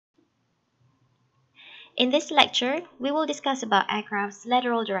In this lecture, we will discuss about aircraft's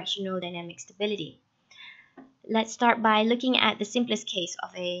lateral directional dynamic stability. Let's start by looking at the simplest case of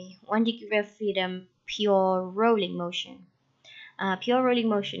a 1 degree of freedom pure rolling motion. Pure rolling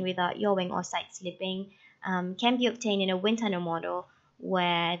motion without yawing or side slipping can be obtained in a wind tunnel model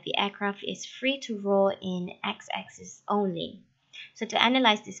where the aircraft is free to roll in x-axis only. So to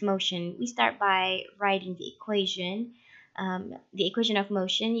analyze this motion, we start by writing the equation of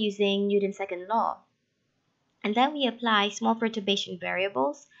motion using Newton's second law. And then we apply small perturbation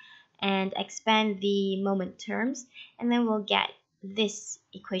variables and expand the moment terms, and then we'll get this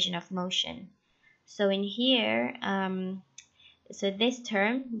equation of motion. So in here, so this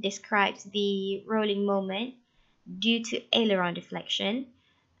term describes the rolling moment due to aileron deflection,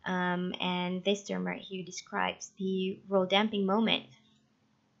 and this term right here describes the roll damping moment.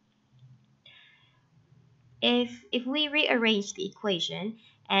 If we rearrange the equation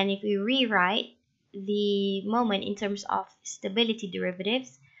and if we rewrite the moment in terms of stability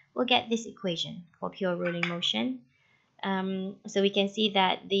derivatives, we'll get this equation for pure rolling motion. So we can see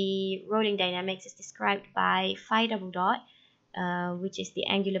that the rolling dynamics is described by phi double dot, which is the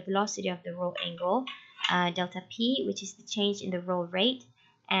angular velocity of the roll angle, delta p, which is the change in the roll rate,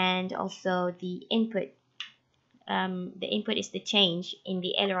 and also the input. The input is the change in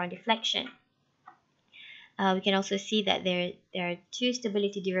the aileron deflection. We can also see that there are two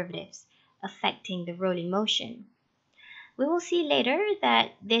stability derivatives affecting the rolling motion. We will see later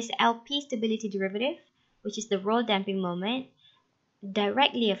that this LP stability derivative, which is the roll damping moment,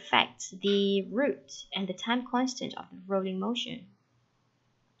 directly affects the root and the time constant of the rolling motion.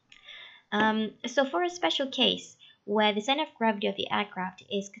 So for a special case where the center of gravity of the aircraft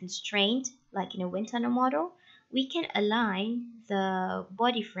is constrained, like in a wind tunnel model, we can align the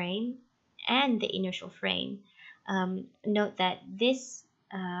body frame and the inertial frame. Note that this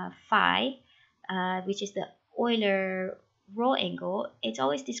phi, which is the Euler roll angle, it's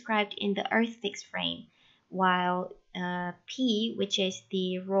always described in the earth fixed frame, while p, which is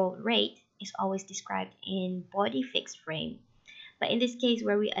the roll rate, is always described in body fixed frame. But in this case,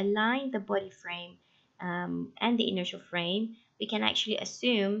 where we align the body frame and the inertial frame, we can actually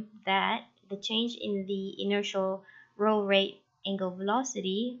assume that the change in the inertial roll rate angle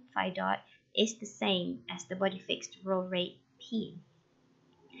velocity, phi dot, is the same as the body fixed roll rate p.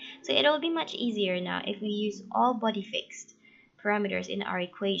 So it will be much easier now if we use all body fixed parameters in our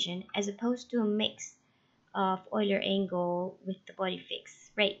equation as opposed to a mix of Euler angle with the body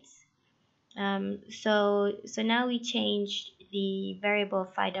fixed rates. So now we changed the variable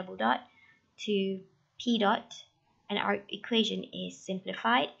phi double dot to p dot, and our equation is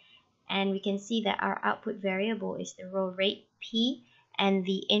simplified, and we can see that our output variable is the roll rate p and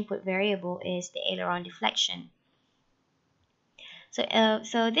the input variable is the aileron deflection.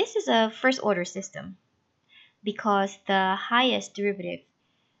 So this is a first order system because the highest derivative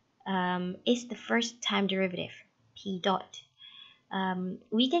is the first time derivative, p dot.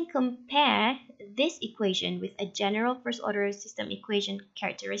 We can compare this equation with a general first order system equation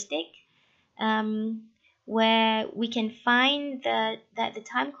characteristic, where we can find that the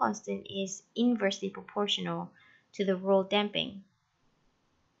time constant is inversely proportional to the roll damping.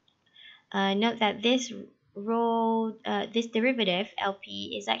 Note that this derivative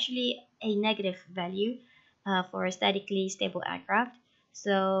LP is actually a negative value for a statically stable aircraft.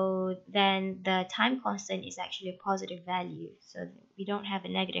 So then the time constant is actually a positive value. So we don't have a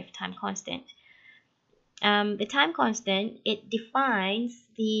negative time constant. The time constant, it defines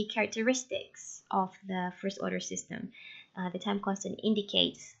the characteristics of the first order system. The time constant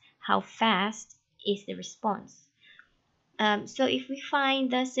indicates how fast is the response. So if we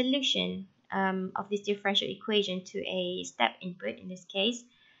find the solution of this differential equation to a step input, in this case,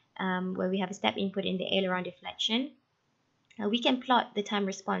 where we have a step input in the aileron deflection, we can plot the time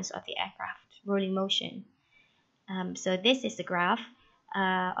response of the aircraft rolling motion. So this is the graph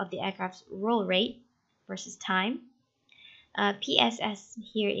of the aircraft's roll rate versus time. PSS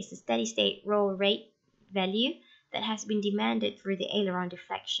here is the steady state roll rate value that has been demanded through the aileron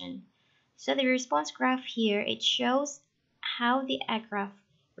deflection. So the response graph here, it shows how the aircraft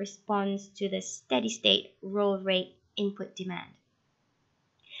responds to the steady state roll rate input demand.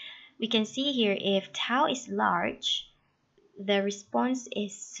 We can see here if tau is large, the response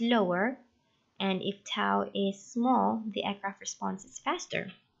is slower, and if tau is small, the aircraft response is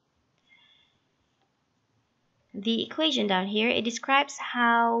faster. The equation down here, it describes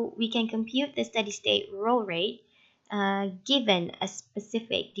how we can compute the steady state roll rate given a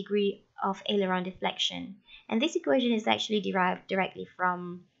specific degree of aileron deflection. And this equation is actually derived directly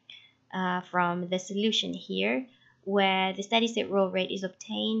from the solution here, where the steady state roll rate is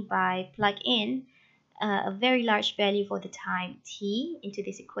obtained by plug in a very large value for the time t into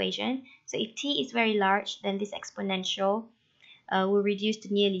this equation. So if t is very large, then this exponential will reduce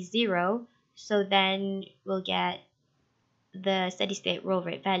to nearly 0. So then we'll get the steady state roll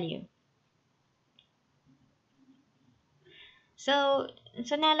rate value. So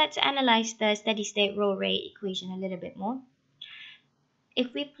now let's analyze the steady state roll rate equation a little bit more.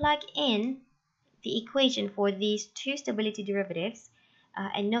 If we plug in the equation for these two stability derivatives,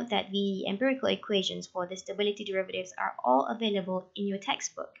 and note that the empirical equations for the stability derivatives are all available in your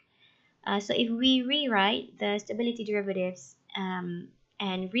textbook. So if we rewrite the stability derivatives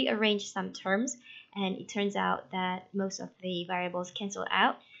and rearrange some terms, and it turns out that most of the variables cancel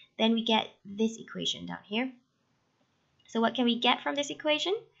out, then we get this equation down here. So what can we get from this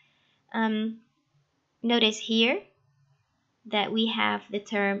equation? Notice here that we have the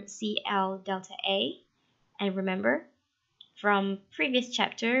term CL delta A, and remember from previous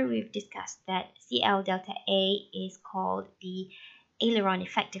chapter we've discussed that CL delta A is called the Aileron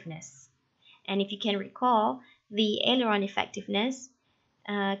Effectiveness. And if you can recall, the Aileron Effectiveness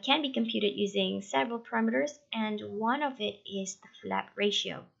can be computed using several parameters, and one of it is the flap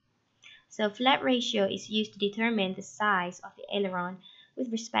ratio. So flap ratio is used to determine the size of the aileron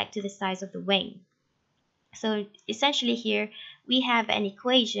with respect to the size of the wing. So essentially here we have an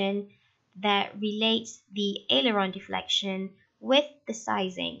equation that relates the aileron deflection with the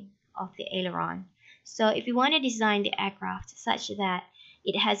sizing of the aileron. So if you want to design the aircraft such that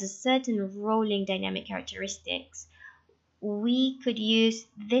it has a certain rolling dynamic characteristics, we could use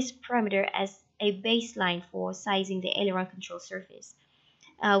this parameter as a baseline for sizing the aileron control surface.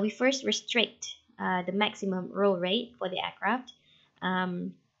 We first restrict the maximum roll rate for the aircraft.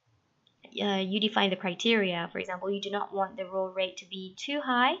 You define the criteria. For example, you do not want the roll rate to be too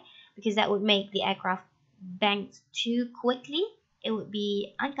high because that would make the aircraft bank too quickly. It would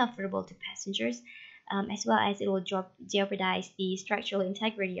be uncomfortable to passengers, as well as it will jeopardize the structural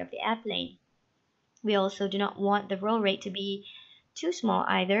integrity of the airplane. We also do not want the roll rate to be too small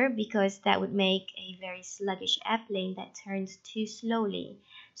either, because that would make a very sluggish airplane that turns too slowly.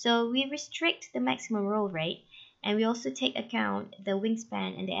 So we restrict the maximum roll rate, and we also take account the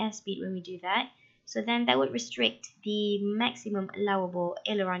wingspan and the airspeed when we do that. So then that would restrict the maximum allowable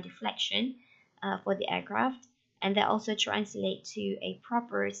aileron deflection for the aircraft, and that also translates to a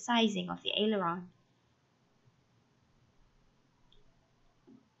proper sizing of the aileron.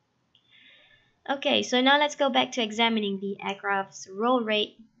 Okay, so now let's go back to examining the aircraft's roll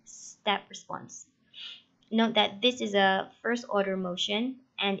rate step response. Note that this is a first order motion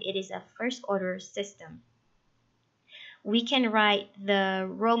and it is a first order system. We can write the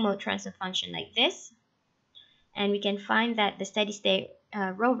roll mode transfer function like this, and we can find that the steady state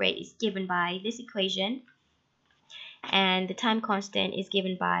roll rate is given by this equation, and the time constant is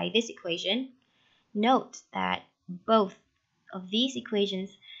given by this equation. Note that both of these equations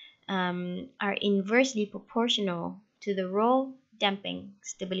are inversely proportional to the roll damping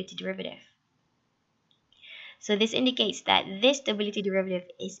stability derivative. So this indicates that this stability derivative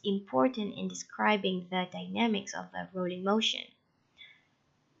is important in describing the dynamics of the rolling motion.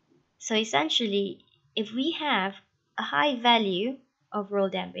 So essentially, if we have a high value of roll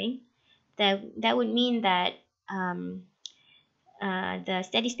damping, that would mean that the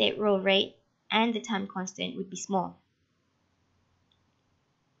steady state roll rate and the time constant would be small.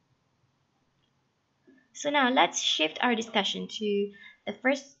 So now let's shift our discussion to the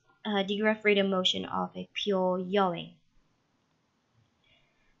first degree of freedom motion of a pure yawing.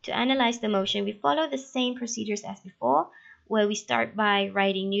 To analyze the motion, we follow the same procedures as before, where we start by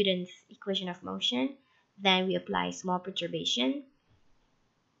writing Newton's equation of motion, then we apply small perturbation.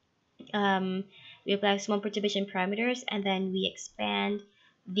 We apply small perturbation parameters, and then we expand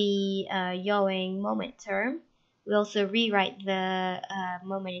the yawing moment term. We also rewrite the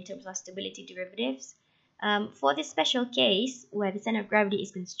moment in terms of stability derivatives. For this special case, where the center of gravity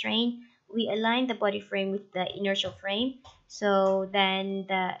is constrained, we align the body frame with the inertial frame. So then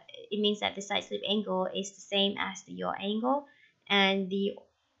it means that the side slip angle is the same as the yaw angle, and the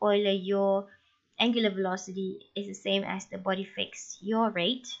Euler-yaw angular velocity is the same as the body fixed yaw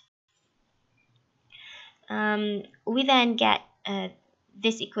rate. We then get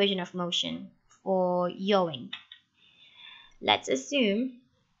this equation of motion for yawing. Let's assume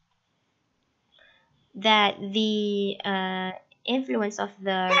that the influence of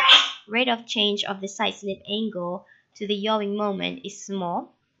the rate of change of the side slip angle to the yawing moment is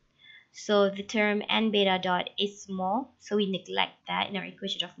small. So the term n beta dot is small, so we neglect that in our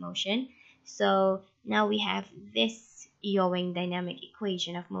equation of motion. So now we have this yawing dynamic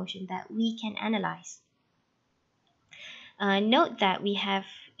equation of motion that we can analyze. Note that we have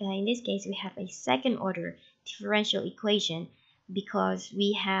in this case, we have a second order differential equation because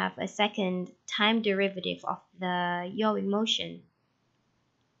we have a second time derivative of the yawing motion.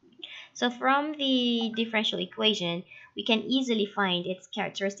 So from the differential equation, we can easily find its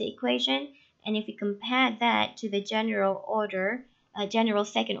characteristic equation, and if we compare that to the general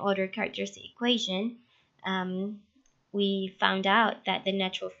second order characteristic equation, we found out that the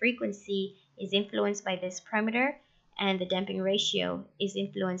natural frequency is influenced by this parameter and the damping ratio is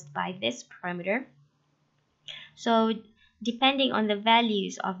influenced by this parameter. So depending on the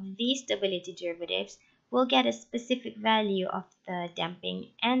values of these stability derivatives, we'll get a specific value of the damping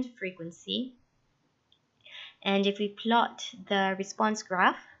and frequency. And if we plot the response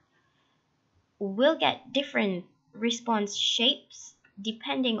graph, we'll get different response shapes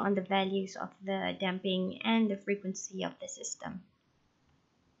depending on the values of the damping and the frequency of the system.